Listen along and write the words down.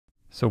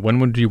So when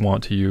would you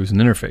want to use an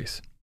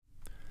interface?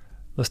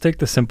 Let's take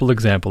the simple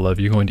example of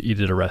you going to eat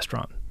at a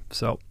restaurant.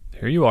 So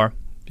here you are,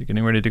 you're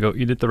getting ready to go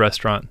eat at the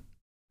restaurant,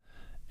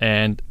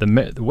 and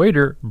the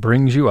waiter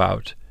brings you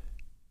out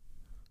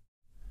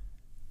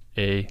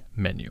a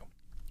menu.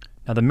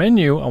 Now the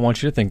menu I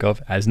want you to think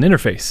of as an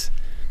interface.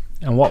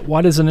 And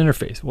what is an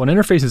interface? Well, an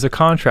interface is a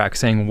contract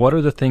saying what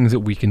are the things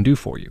that we can do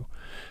for you.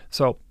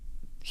 So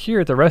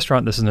here at the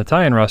restaurant, this is an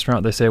Italian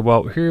restaurant, they say,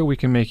 well, here we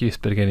can make you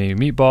spaghetti and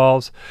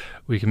meatballs,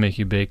 we can make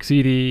you baked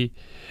ziti,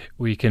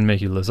 we can make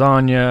you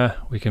lasagna,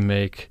 we can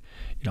make,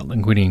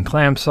 linguine and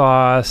clam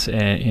sauce,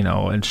 and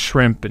and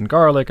shrimp and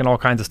garlic and all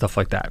kinds of stuff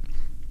like that.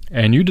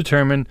 And you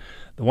determine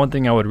the one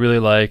thing I would really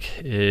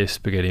like is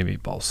spaghetti and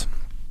meatballs.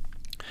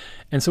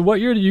 And so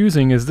what you're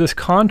using is this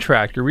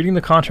contract. You're reading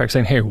the contract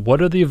saying, hey, what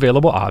are the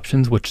available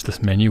options, which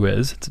this menu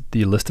is. It's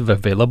the list of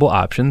available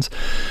options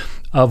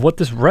of what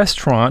this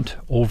restaurant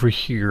over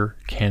here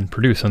can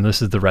produce. And this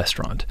is the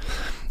restaurant.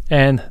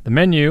 And the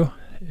menu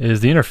is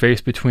the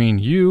interface between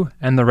you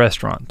and the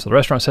restaurant. So the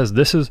restaurant says,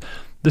 this is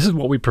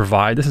what we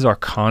provide. This is our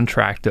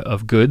contract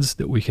of goods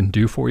that we can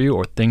do for you,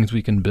 or things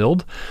we can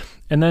build.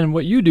 And then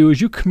what you do is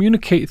you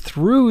communicate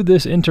through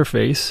this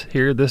interface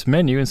here, this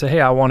menu, and say,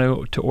 hey, I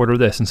want to order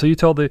this. And so you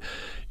tell the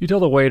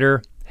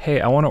waiter,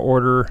 hey, I want to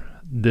order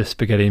this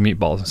spaghetti and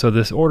meatballs. And so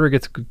this order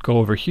gets to go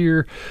over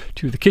here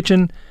to the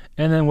kitchen.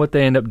 And then what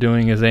they end up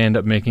doing is they end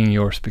up making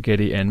your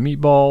spaghetti and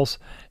meatballs,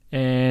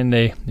 and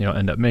they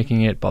end up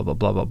making it, blah, blah,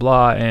 blah, blah,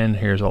 blah. And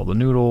here's all the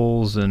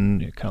noodles,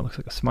 and it kind of looks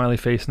like a smiley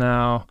face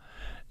now.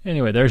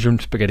 Anyway, there's your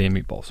spaghetti and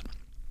meatballs.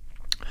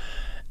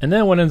 And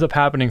then what ends up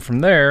happening from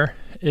there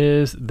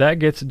is that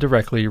gets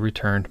directly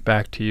returned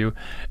back to you,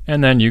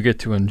 and then you get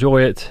to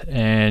enjoy it,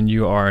 and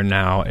you are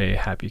now a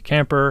happy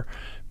camper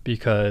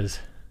because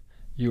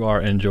you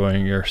are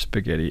enjoying your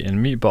spaghetti and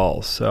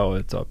meatballs. So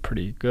it's a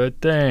pretty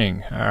good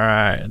thing. All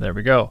right, there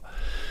we go.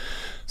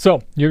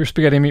 So your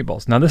spaghetti and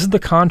meatballs. Now this is the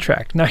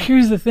contract. Now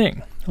here's the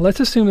thing. Let's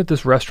assume that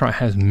this restaurant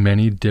has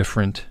many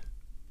different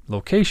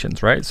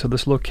locations, right? So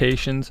this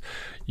locations,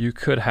 you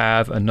could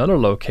have another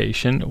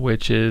location,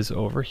 which is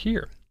over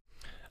here.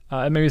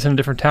 Maybe it's in a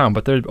different town,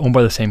 but they're owned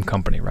by the same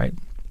company, right?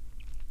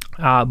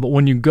 But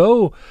when you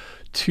go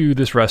to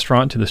this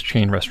restaurant, to this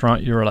chain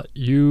restaurant,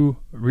 you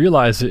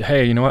realize that,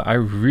 hey, you know what? I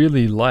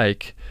really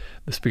like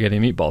the spaghetti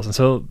and meatballs. And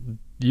so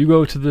you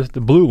go to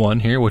the blue one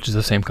here, which is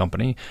the same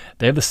company.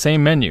 They have the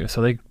same menu.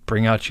 So they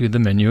bring out you the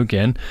menu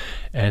again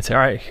and say,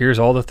 all right, here's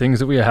all the things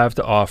that we have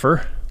to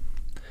offer.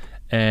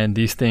 And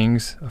these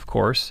things, of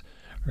course,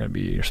 are going to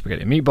be your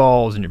spaghetti and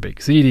meatballs and your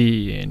baked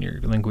ziti and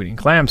your linguine and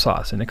clam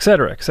sauce and et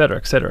cetera, et cetera,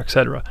 et cetera, et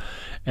cetera.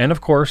 And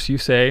of course, you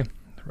say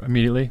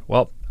immediately,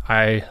 well,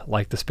 I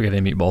like the spaghetti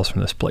and meatballs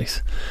from this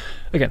place.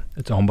 Again,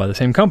 it's owned by the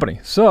same company.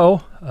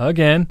 So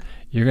again,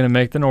 you're going to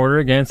make an order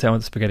again, say I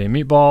want the spaghetti and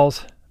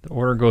meatballs. The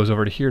order goes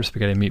over to here,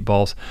 spaghetti and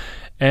meatballs.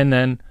 And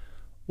then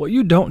what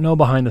you don't know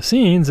behind the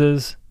scenes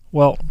is,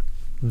 well,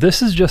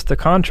 this is just the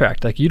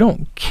contract. Like, you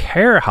don't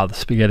care how the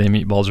spaghetti and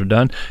meatballs are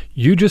done.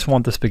 You just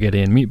want the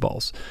spaghetti and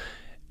meatballs.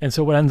 And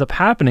so what ends up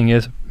happening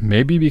is,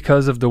 maybe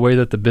because of the way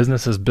that the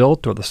business is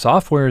built or the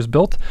software is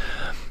built,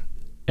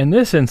 in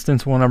this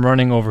instance, when I'm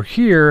running over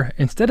here,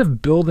 instead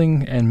of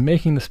building and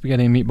making the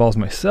spaghetti and meatballs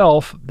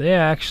myself, they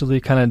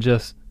actually kind of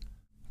just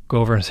go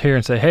over here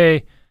and say,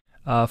 hey,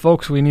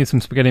 folks, we need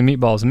some spaghetti and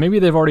meatballs. And maybe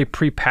they've already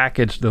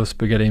pre-packaged those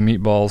spaghetti and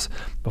meatballs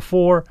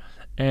before,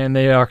 and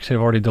they actually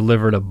have already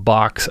delivered a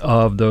box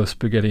of those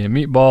spaghetti and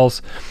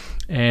meatballs,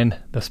 and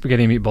the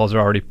spaghetti and meatballs are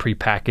already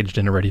pre-packaged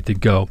and ready to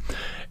go.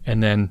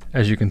 And then,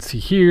 as you can see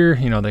here,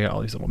 they got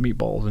all these little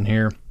meatballs in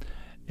here,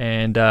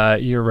 and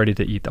you're ready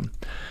to eat them,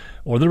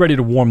 or they're ready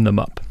to warm them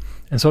up.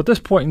 And so at this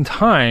point in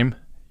time,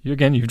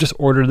 you've just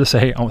ordered this, say,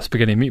 hey, I want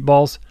spaghetti and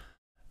meatballs.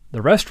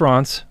 The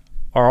restaurants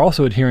are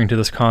also adhering to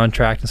this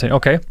contract and saying,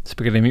 okay,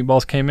 spaghetti and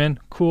meatballs came in,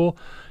 cool.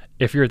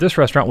 If you're at this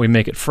restaurant, we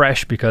make it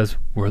fresh because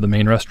we're the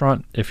main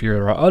restaurant. If you're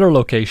at our other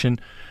location,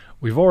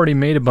 we've already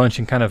made a bunch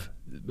and kind of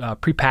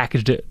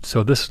pre-packaged it,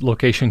 so this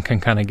location can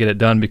kind of get it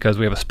done because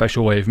we have a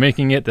special way of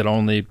making it that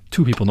only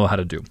 2 people know how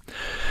to do.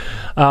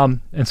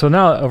 And so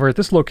now over at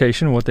this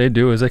location, what they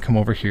do is they come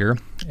over here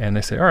and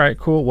they say, all right,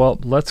 cool, well,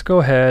 let's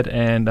go ahead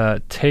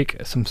and take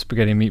some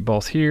spaghetti and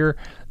meatballs here,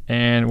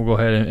 and we'll go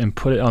ahead and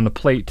put it on the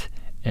plate,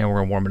 and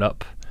we're gonna warm it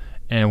up,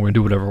 and we're gonna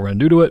do whatever we're gonna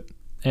do to it.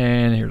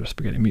 And here's the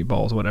spaghetti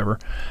meatballs, whatever.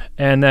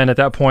 And then at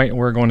that point,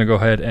 we're going to go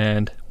ahead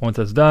and, once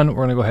that's done,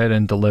 we're going to go ahead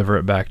and deliver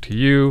it back to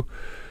you.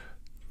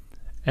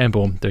 And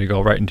boom, there you go,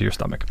 right into your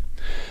stomach.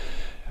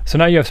 So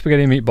now you have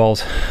spaghetti and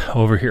meatballs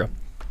over here.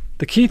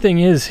 The key thing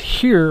is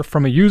here,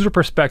 from a user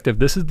perspective,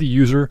 this is the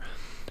user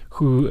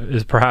who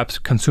is perhaps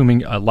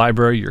consuming a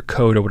library, your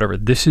code, or whatever.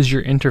 This is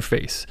your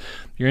interface.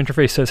 Your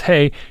interface says,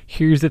 hey,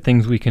 here's the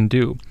things we can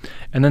do.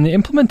 And then the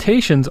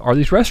implementations are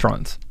these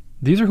restaurants.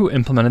 These are who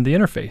implemented the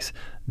interface.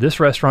 This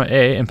restaurant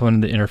A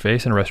implemented the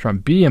interface, and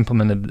restaurant B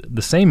implemented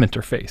the same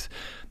interface.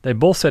 They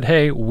both said,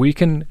 hey, we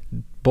can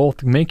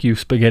both make you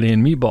spaghetti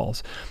and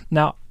meatballs.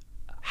 Now,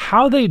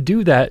 how they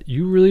do that,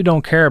 you really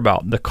don't care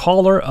about. The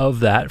caller of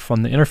that,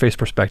 from the interface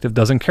perspective,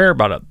 doesn't care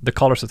about it. The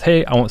caller says,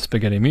 hey, I want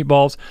spaghetti and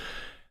meatballs.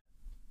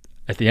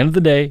 At the end of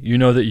the day, you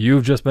know that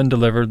you've just been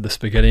delivered the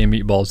spaghetti and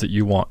meatballs that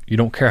you want. You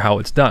don't care how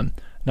it's done.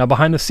 Now,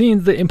 behind the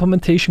scenes, the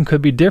implementation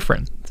could be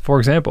different. For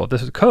example, if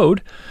this is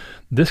code,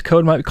 this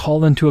code might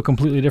call into a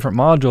completely different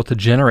module to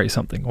generate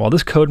something, while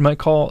this code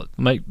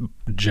might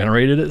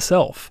generate it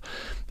itself.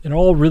 It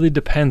all really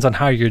depends on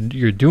how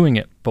you're doing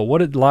it. But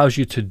what it allows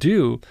you to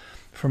do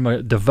from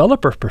a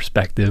developer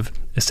perspective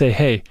is say,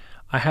 hey,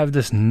 I have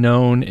this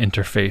known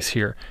interface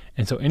here.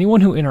 And so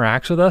anyone who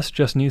interacts with us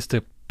just needs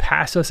to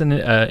pass us an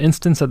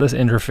instance of this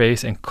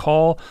interface and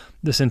call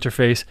this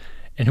interface,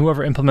 and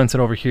whoever implements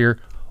it over here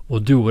will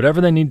do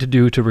whatever they need to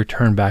do to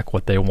return back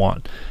what they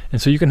want.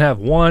 And so you can have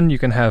you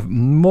can have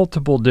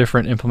multiple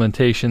different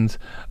implementations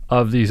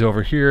of these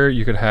over here.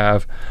 You could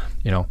have,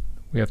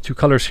 we have 2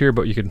 colors here,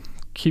 but you could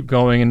keep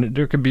going, and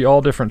there could be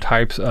all different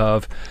types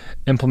of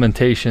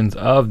implementations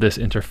of this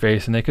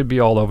interface, and they could be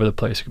all over the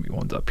place. It could be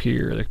ones up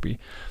here. There could be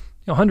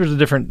hundreds of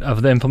different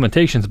of the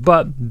implementations,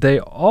 but they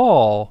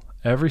all,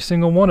 every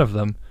single one of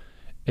them,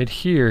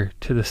 adhere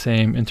to the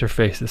same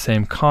interface, the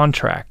same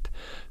contract.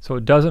 So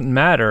it doesn't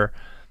matter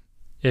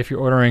if you're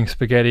ordering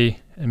spaghetti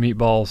and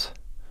meatballs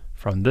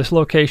from this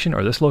location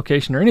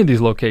or any of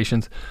these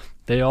locations.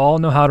 They all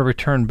know how to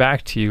return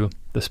back to you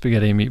the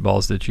spaghetti and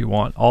meatballs that you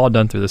want, all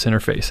done through this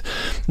interface.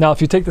 Now,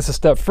 if you take this a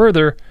step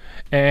further,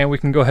 and we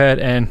can go ahead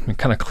and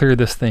kind of clear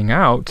this thing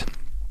out.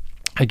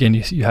 Again,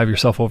 you have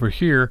yourself over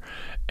here,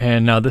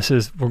 and now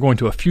we're going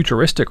to a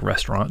futuristic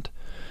restaurant.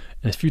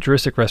 And this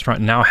futuristic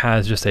restaurant now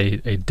has just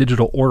a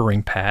digital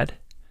ordering pad.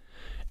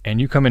 And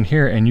you come in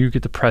here and you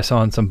get to press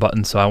on some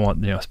buttons. So I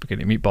want,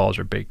 spaghetti meatballs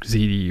or baked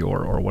ziti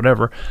or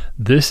whatever.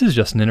 This is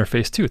just an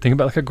interface too. Think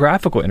about like a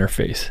graphical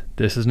interface.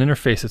 This is an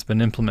interface that's been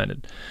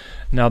implemented.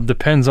 Now, it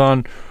depends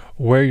on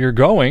where you're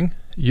going.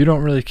 You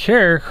don't really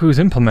care who's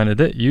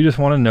implemented it. You just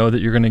want to know that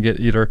you're going to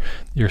get either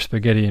your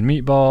spaghetti and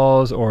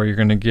meatballs, or you're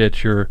going to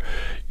get your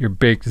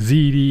baked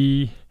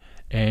ziti,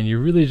 and you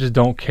really just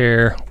don't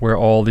care where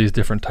all these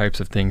different types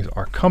of things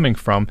are coming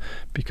from,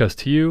 because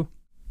to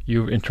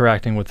you're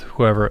interacting with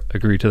whoever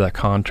agreed to that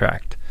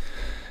contract.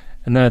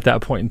 And then at that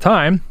point in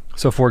time,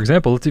 so for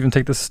example, let's even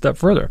take this a step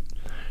further.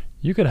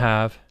 You could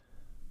have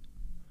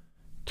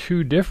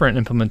 2 different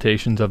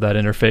implementations of that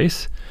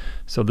interface.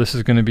 So this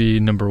is going to be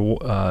number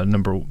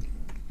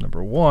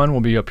 1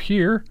 will be up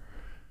here,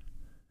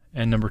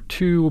 and number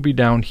 2 will be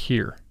down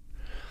here.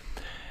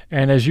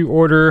 And as you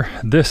order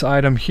this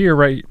item here,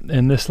 right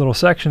in this little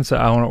section, so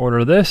I want to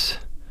order this,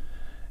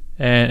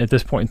 and at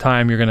this point in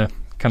time, you're going to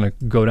kind of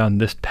go down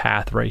this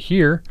path right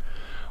here.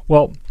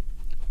 Well,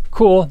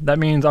 cool. That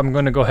means I'm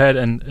going to go ahead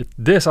and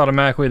this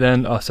automatically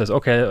then says,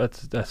 okay,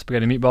 that's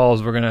spaghetti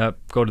meatballs. We're going to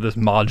go to this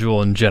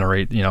module and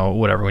generate,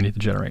 whatever we need to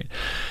generate.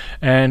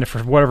 And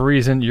for whatever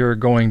reason, you're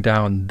going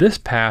down this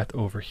path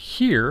over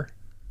here.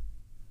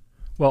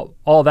 Well,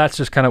 all that's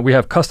just kind of, we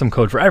have custom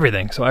code for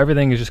everything. So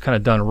everything is just kind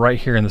of done right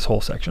here in this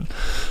whole section.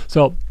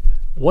 So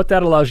what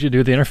that allows you to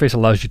do, the interface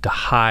allows you to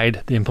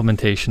hide the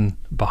implementation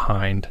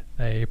behind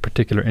a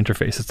particular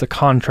interface. It's a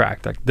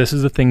contract. Like, this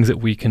is the things that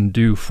we can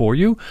do for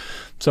you.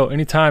 So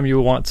anytime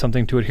you want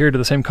something to adhere to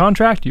the same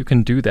contract, you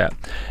can do that.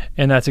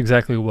 And that's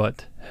exactly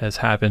what has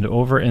happened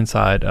over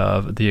inside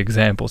of the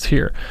examples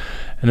here.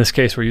 In this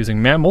case, we're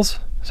using mammals.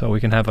 So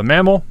we can have a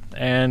mammal,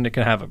 and it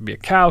can be a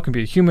cow, it can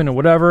be a human, or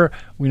whatever.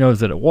 We know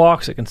that it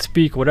walks, it can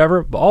speak,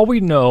 whatever. But all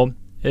we know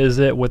is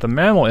that with a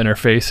mammal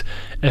interface,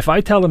 if I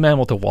tell the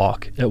mammal to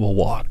walk, it will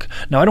walk.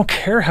 Now, I don't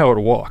care how it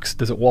walks.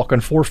 Does it walk on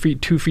 4 feet,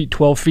 2 feet,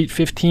 12 feet,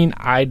 15?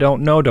 I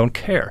don't know, don't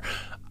care.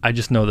 I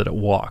just know that it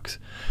walks.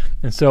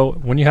 And so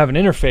when you have an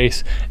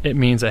interface, it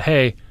means that,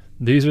 hey,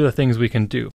 these are the things we can do.